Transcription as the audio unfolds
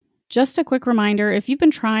Just a quick reminder, if you've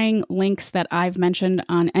been trying links that I've mentioned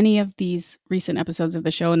on any of these recent episodes of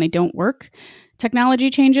the show and they don't work, technology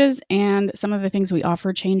changes and some of the things we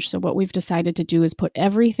offer change. So what we've decided to do is put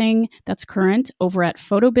everything that's current over at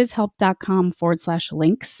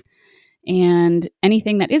photobizhelp.com/links. And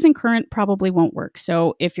anything that isn't current probably won't work.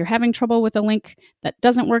 So if you're having trouble with a link that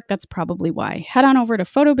doesn't work, that's probably why. Head on over to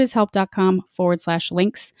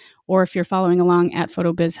photobizhelp.com/links, or if you're following along at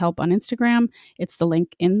photobizhelp on Instagram, it's the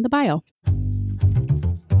link in the bio.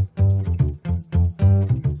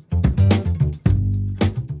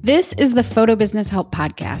 This is the Photo Business Help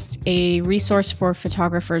Podcast, a resource for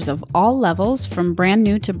photographers of all levels, from brand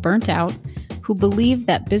new to burnt out, who believe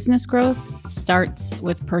that business growth starts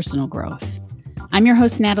with personal growth. I'm your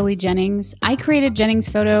host, Natalie Jennings. I created Jennings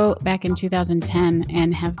Photo back in 2010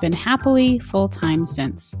 and have been happily full-time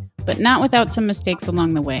since, but not without some mistakes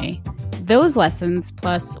along the way. Those lessons,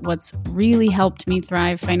 plus what's really helped me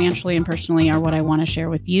thrive financially and personally, are what I want to share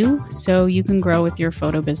with you so you can grow with your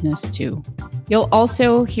photo business too. You'll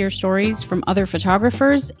also hear stories from other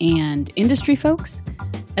photographers and industry folks,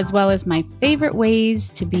 as well as my favorite ways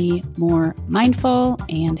to be more mindful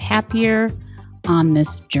and happier on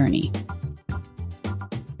this journey.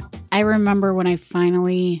 I remember when I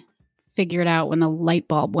finally figured out, when the light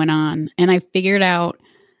bulb went on, and I figured out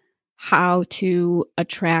how to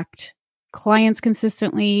attract clients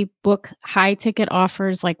consistently, book high ticket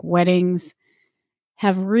offers like weddings,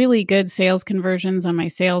 have really good sales conversions on my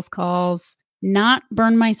sales calls, not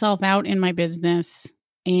burn myself out in my business,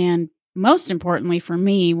 and most importantly for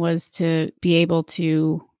me was to be able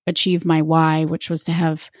to achieve my why, which was to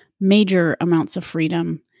have major amounts of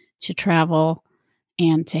freedom to travel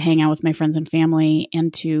and to hang out with my friends and family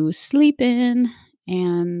and to sleep in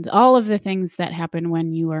and all of the things that happen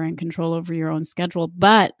when you are in control over your own schedule.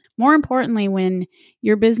 But more importantly, when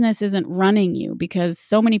your business isn't running you, because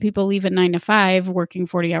so many people leave at 9 to 5 working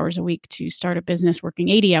 40 hours a week to start a business working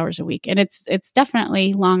 80 hours a week. And it's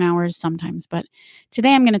definitely long hours sometimes. But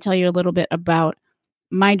today I'm going to tell you a little bit about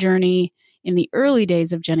my journey in the early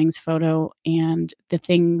days of Jennings Photo and the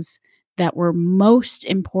things that were most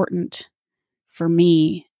important for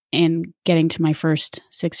me in getting to my first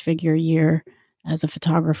six-figure year as a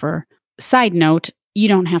photographer. Side note, you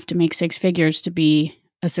don't have to make six figures to be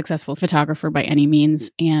a successful photographer by any means.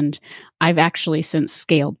 And I've actually since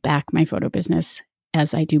scaled back my photo business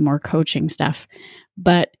as I do more coaching stuff.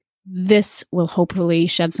 But this will hopefully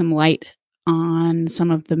shed some light on some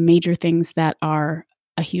of the major things that are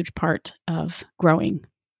a huge part of growing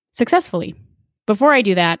successfully. Before I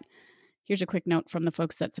do that, here's a quick note from the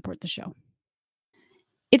folks that support the show.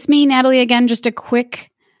 It's me, Natalie, again. Just a quick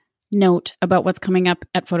note about what's coming up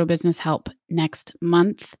at Photo Business Help next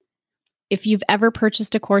month. If you've ever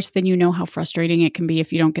purchased a course, then you know how frustrating it can be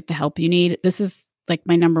if you don't get the help you need. This is like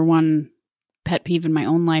my number one pet peeve in my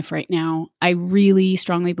own life right now. I really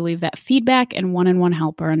strongly believe that feedback and one-on-one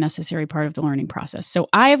help are a necessary part of the learning process. So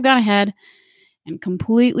I have gone ahead and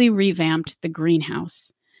completely revamped the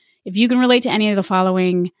Greenhouse. If you can relate to any of the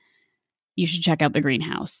following, you should check out the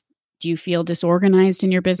Greenhouse. Do you feel disorganized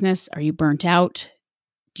in your business? Are you burnt out?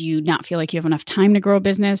 Do you not feel like you have enough time to grow a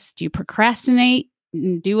business? Do you procrastinate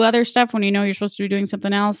and do other stuff when you know you're supposed to be doing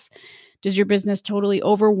something else? Does your business totally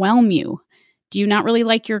overwhelm you? Do you not really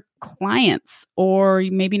like your clients, or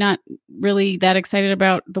maybe not really that excited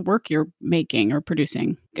about the work you're making or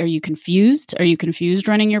producing? Are you confused? Are you confused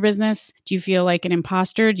running your business? Do you feel like an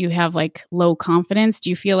imposter? Do you have like low confidence? Do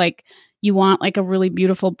you feel like you want like a really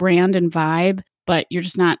beautiful brand and vibe, but you're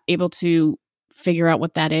just not able to figure out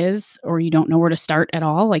what that is, or you don't know where to start at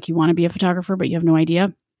all? Like you want to be a photographer, but you have no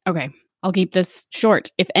idea. Okay, I'll keep this short.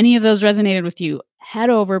 If any of those resonated with you, head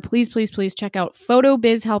over, please check out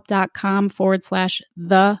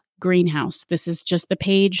photobizhelp.com/the Greenhouse. This is just the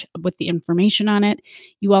page with the information on it.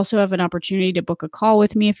 You also have an opportunity to book a call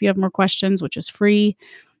with me if you have more questions, which is free.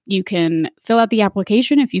 You can fill out the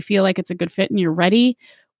application if you feel like it's a good fit and you're ready.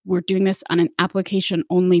 We're doing this on an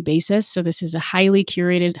application-only basis. So this is a highly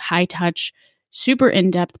curated, high-touch, super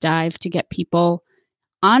in-depth dive to get people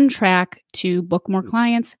on track to book more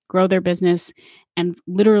clients, grow their business, and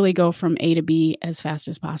literally go from A to B as fast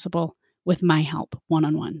as possible with my help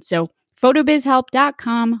one-on-one. So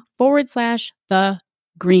photobizhelp.com/the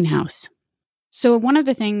Greenhouse. So one of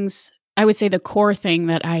the things, I would say the core thing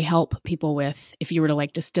that I help people with, if you were to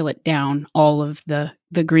like distill it down, all of the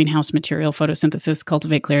Greenhouse material, photosynthesis,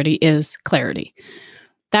 cultivate clarity, is clarity.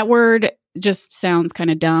 That word just sounds kind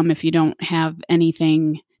of dumb if you don't have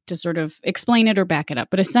anything to sort of explain it or back it up.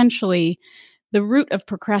 But essentially, the root of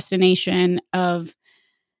procrastination, of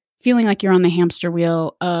feeling like you're on the hamster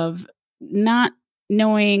wheel, of not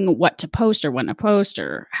knowing what to post or when to post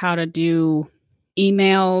or how to do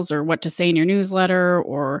emails or what to say in your newsletter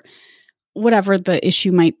or whatever the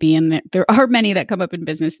issue might be. And there are many that come up in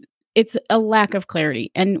business. It's a lack of clarity.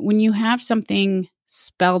 And when you have something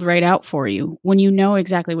spelled right out for you, when you know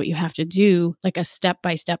exactly what you have to do, like a step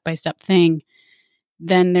by step by step thing,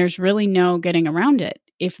 then there's really no getting around it.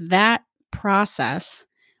 If that process,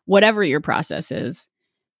 whatever your process is,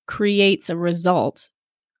 creates a result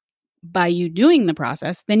by you doing the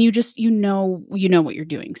process, then you know what you're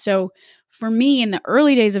doing. So for me, in the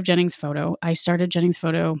early days of Jennings Photo, I started Jennings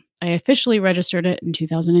Photo. I officially registered it in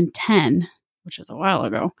 2010, which is a while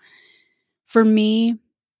ago. For me,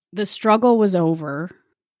 the struggle was over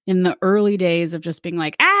in the early days of just being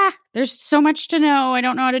like, there's so much to know. I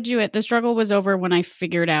don't know how to do it. The struggle was over when I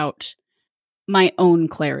figured out my own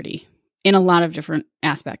clarity in a lot of different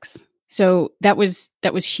aspects. So that was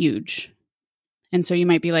huge. And so you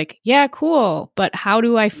might be like, yeah, cool, but how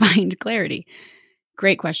do I find clarity?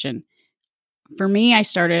 Great question. For me, I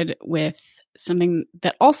started with something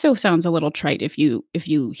that also sounds a little trite if you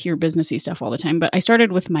hear businessy stuff all the time, but I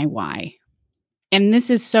started with my why. And this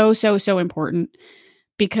is so, so, so important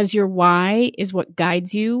because your why is what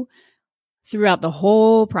guides you throughout the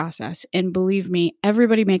whole process. And believe me,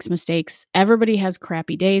 everybody makes mistakes. Everybody has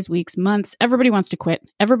crappy days, weeks, months. Everybody wants to quit.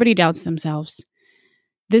 Everybody doubts themselves.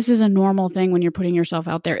 This is a normal thing when you're putting yourself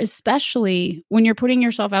out there, especially when you're putting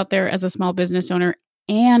yourself out there as a small business owner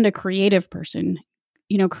and a creative person.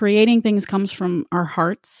 You know, creating things comes from our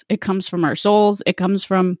hearts. It comes from our souls. It comes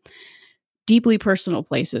from deeply personal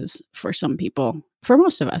places for some people, for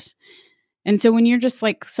most of us. And so when you're just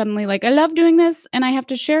like suddenly like, I love doing this and I have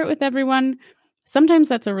to share it with everyone, sometimes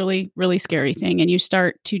that's a really, really scary thing. And you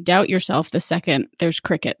start to doubt yourself the second there's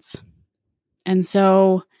crickets. And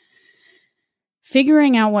so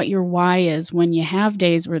figuring out what your why is when you have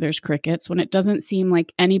days where there's crickets, when it doesn't seem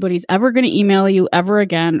like anybody's ever going to email you ever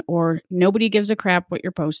again, or nobody gives a crap what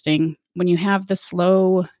you're posting, when you have the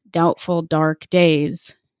slow, doubtful, dark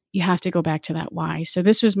days, you have to go back to that why. So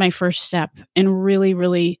this was my first step in really,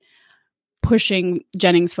 really pushing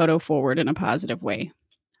Jennings Photo forward in a positive way.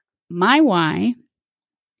 My why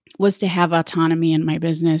was to have autonomy in my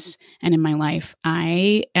business and in my life.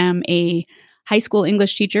 I am a high school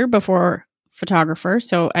English teacher before photographer.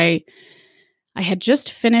 So I had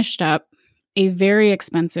just finished up a very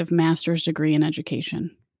expensive master's degree in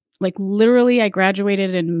education. Like literally, I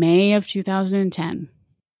graduated in May of 2010.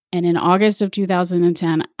 And in August of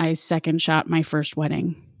 2010, I second shot my first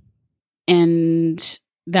wedding. And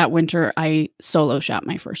that winter, I solo shot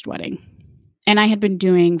my first wedding. And I had been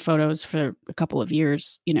doing photos for a couple of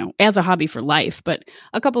years, you know, as a hobby for life, but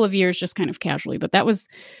a couple of years just kind of casually. But that was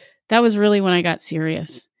really when I got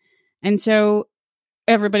serious. And so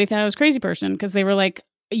everybody thought I was a crazy person because they were like,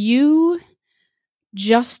 you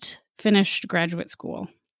just finished graduate school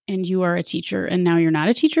and you are a teacher and now you're not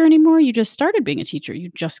a teacher anymore. You just started being a teacher. You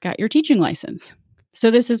just got your teaching license. So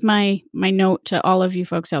this is my note to all of you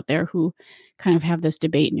folks out there who kind of have this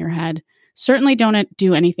debate in your head. Certainly don't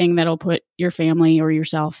do anything that'll put your family or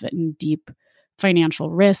yourself in deep financial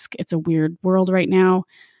risk. It's a weird world right now.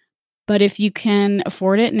 But if you can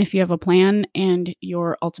afford it and if you have a plan and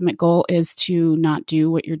your ultimate goal is to not do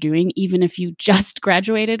what you're doing, even if you just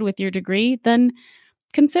graduated with your degree, then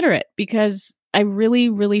consider it, because I really,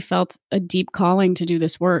 really felt a deep calling to do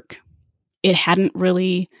this work. It hadn't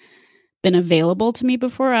really been available to me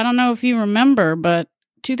before. I don't know if you remember, but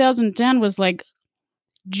 2010 was like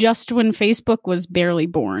just when Facebook was barely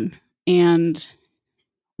born and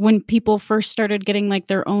when people first started getting like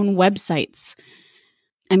their own websites.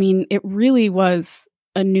 I mean, it really was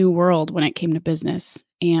a new world when it came to business.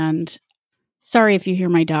 And sorry if you hear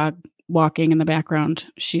my dog walking in the background.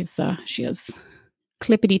 She has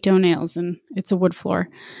clippity toenails and it's a wood floor.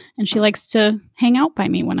 And she likes to hang out by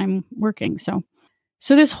me when I'm working. So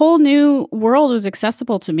this whole new world was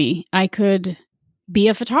accessible to me. I could be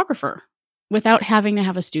a photographer without having to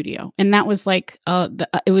have a studio. And that was like,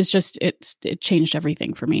 it changed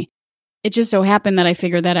everything for me. It just so happened that I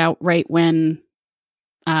figured that out right when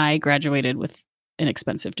I graduated with an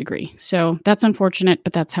expensive degree. So that's unfortunate,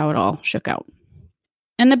 but that's how it all shook out.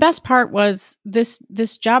 And the best part was this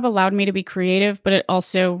job allowed me to be creative, but it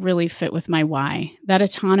also really fit with my why. That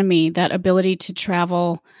autonomy, that ability to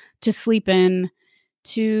travel, to sleep in,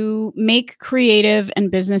 to make creative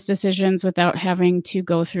and business decisions without having to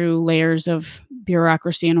go through layers of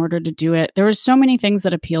bureaucracy in order to do it. There were so many things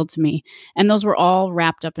that appealed to me, and those were all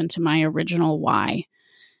wrapped up into my original why.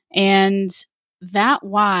 And that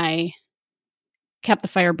why kept the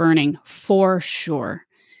fire burning for sure.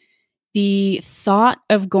 The thought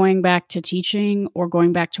of going back to teaching or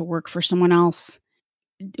going back to work for someone else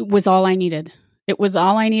was all I needed. It was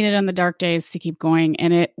all I needed on the dark days to keep going,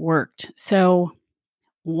 and it worked. So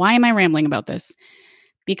why am I rambling about this?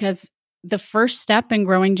 Because the first step in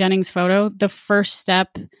growing Jennings Photo, the first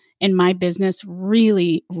step in my business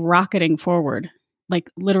really rocketing forward, like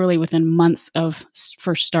literally within months of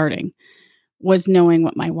first starting, was knowing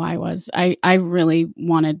what my why was. I really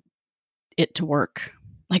wanted it to work,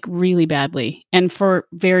 like really badly, and for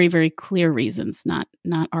very, very clear reasons, not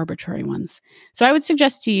arbitrary ones. So I would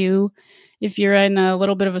suggest to you, if you're in a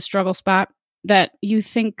little bit of a struggle spot, that you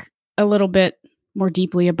think a little bit more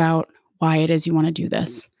deeply about why it is you want to do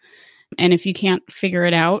this. And if you can't figure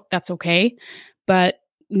it out, that's okay. But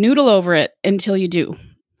noodle over it until you do.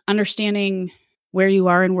 Understanding where you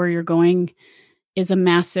are and where you're going is a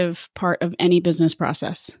massive part of any business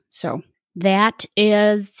process. So that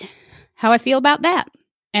is how I feel about that.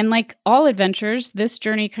 And like all adventures, this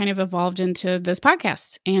journey kind of evolved into this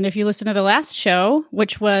podcast. And if you listen to the last show,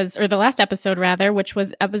 the last episode rather, which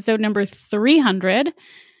was episode number 300,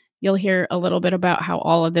 you'll hear a little bit about how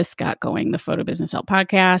all of this got going, the Photo Business Help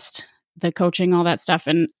podcast, the coaching, all that stuff,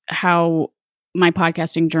 and how my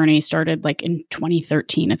podcasting journey started like in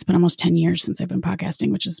 2013. It's been almost 10 years since I've been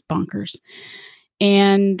podcasting, which is bonkers.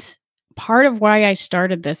 And part of why I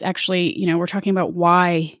started this, actually, we're talking about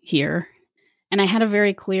why here. And I had a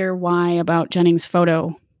very clear why about Jennings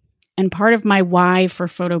Photo. And part of my why for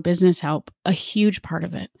Photo Business Help, a huge part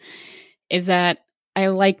of it, is that I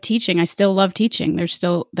like teaching. I still love teaching. There's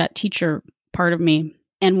still that teacher part of me.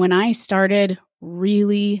 And when I started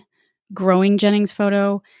really growing Jennings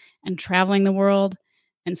Photo and traveling the world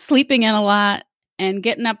and sleeping in a lot and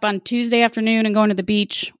getting up on Tuesday afternoon and going to the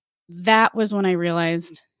beach, that was when I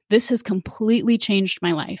realized this has completely changed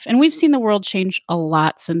my life. And we've seen the world change a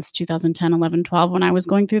lot since 2010, 11, 12 when I was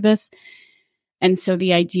going through this. And so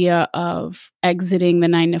the idea of exiting the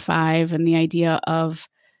 9-to-5 and the idea of,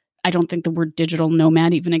 I don't think the word digital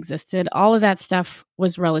nomad even existed. All of that stuff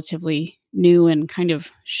was relatively new and kind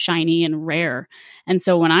of shiny and rare. And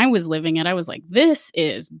so when I was living it, I was like, this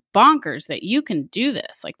is bonkers that you can do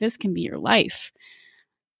this. Like, this can be your life.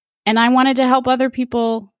 And I wanted to help other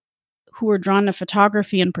people who were drawn to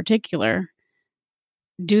photography in particular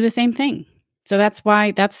do the same thing. So that's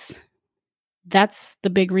why that's the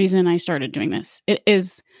big reason I started doing this. It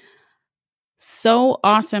is so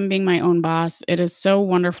awesome being my own boss. It is so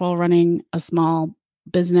wonderful running a small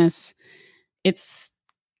business. It's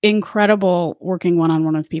incredible working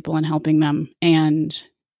one-on-one with people and helping them. And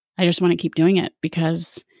I just want to keep doing it,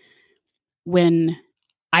 because when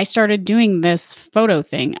I started doing this photo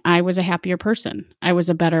thing, I was a happier person. I was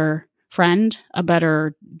a better friend, a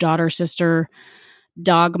better daughter, sister,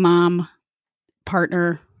 dog mom,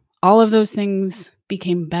 partner. All of those things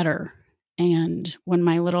became better. And when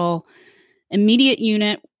my little immediate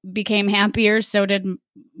unit became happier, so did,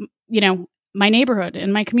 my neighborhood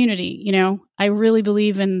and my community. I really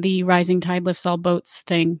believe in the rising tide lifts all boats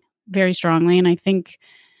thing very strongly. And I think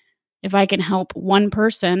if I can help one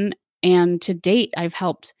person, and to date, I've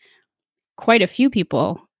helped quite a few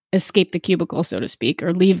people escape the cubicle, so to speak,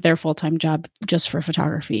 or leave their full-time job just for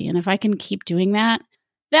photography. And if I can keep doing that,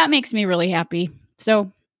 that makes me really happy.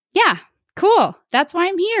 So yeah, cool. That's why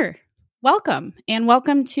I'm here. Welcome. And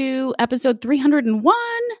welcome to episode 301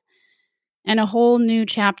 and a whole new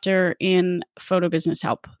chapter in Photo Business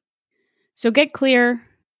Help. So get clear,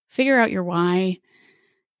 figure out your why,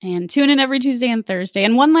 and tune in every Tuesday and Thursday.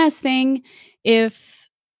 And one last thing, if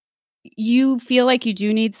you feel like you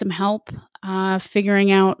do need some help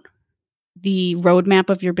figuring out the roadmap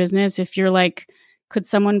of your business, if you're like, could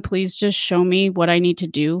someone please just show me what I need to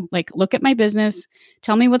do? Like, look at my business,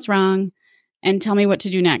 tell me what's wrong, and tell me what to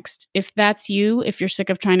do next. If that's you, if you're sick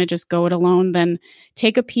of trying to just go it alone, then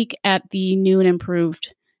take a peek at the new and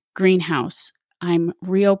improved greenhouse. I'm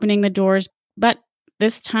reopening the doors, but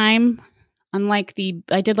this time, unlike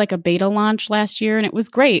I did like a beta launch last year and it was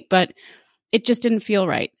great, but it just didn't feel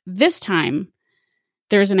right. This time,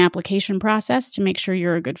 there's an application process to make sure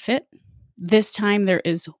you're a good fit. This time, there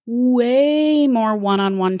is way more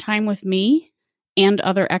one-on-one time with me and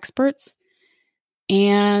other experts.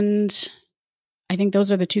 And I think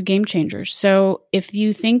those are the two game changers. So if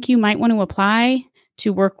you think you might want to apply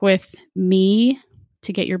to work with me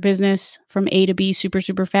to get your business from A to B super,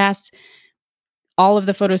 super fast, all of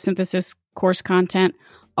the photosynthesis course content,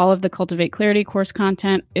 all of the Cultivate Clarity course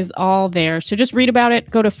content is all there. So just read about it.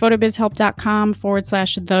 Go to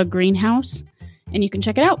photobizhelp.com/thegreenhouse and you can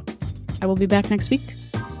check it out. I will be back next week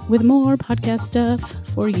with more podcast stuff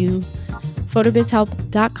for you.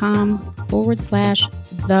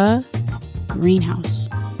 photobizhelp.com/thegreenhouse.